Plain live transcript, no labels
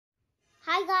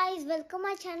Hi guys, welcome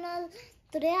my channel.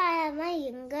 Today I have my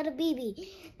younger baby.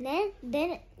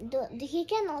 He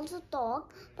can also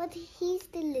talk, but he's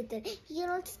still little. He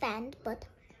cannot stand, but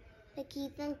he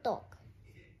can talk.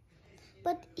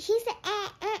 But he's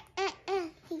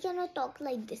he cannot talk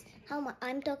like this. How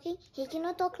I'm talking, he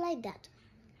cannot talk like that.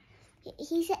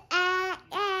 He say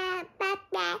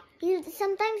papa.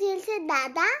 Sometimes he'll say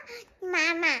dada,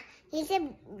 mama. He'll say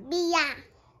Bia.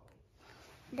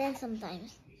 Then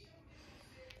sometimes.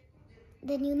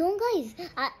 Then guys,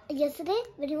 yesterday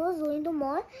when he was going to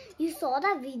mall, you saw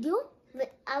that video.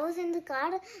 I was in the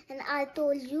car and I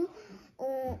told you,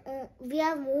 we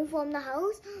have moved from the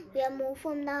house. We have moved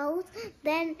from the house.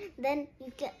 Then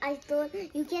I told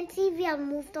you can see we have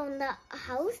moved from the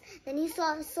house. Then you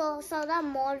saw the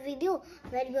mall video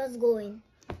where he was going.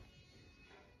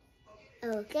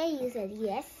 Okay, you said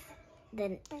yes.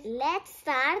 Then let's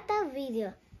start the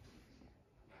video.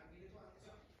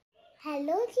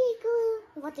 Hello,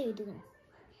 Chiku. What are you doing?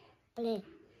 Play.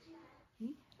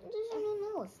 What is on your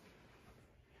nose?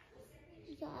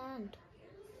 Your aunt.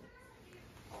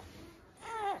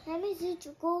 Let me see,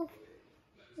 Chiku.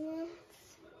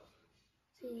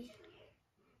 See.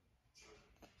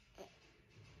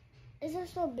 Is there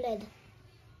no blood?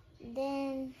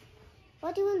 Then,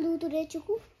 what you will do today,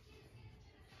 Chiku?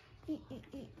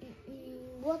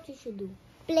 What you should do?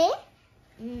 Play?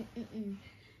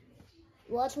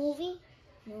 Watch movie?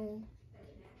 No.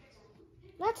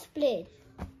 Let's play.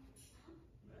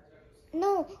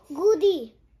 No,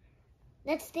 Goody.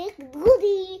 Let's take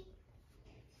Goody.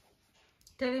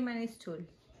 Tell him any story.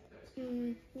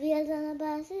 Wheels on a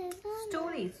bus.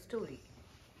 Story.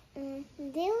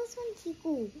 There was one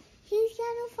Chiku. He was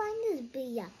trying to find his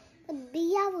Bia, but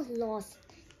Bia was lost.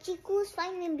 Chiku was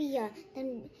finding Bia.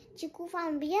 Then Chiku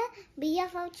found Bia. Bia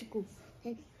found Chiku.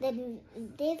 Then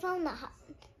they found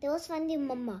they was finding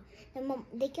Mama. Then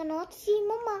they cannot see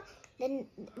Mama. Then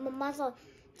Mama saw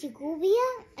Chiku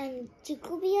Bia and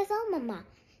Chiku Bia saw Mama.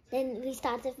 Then we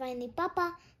started finding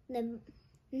Papa. Then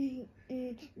we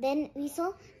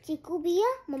saw Chiku Bia,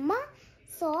 Mama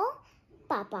saw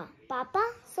Papa.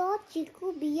 Papa saw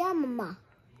Chiku Bia, Mama.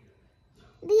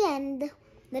 The end.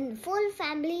 Then full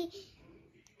family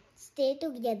stay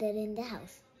together in the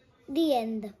house. The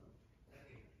end.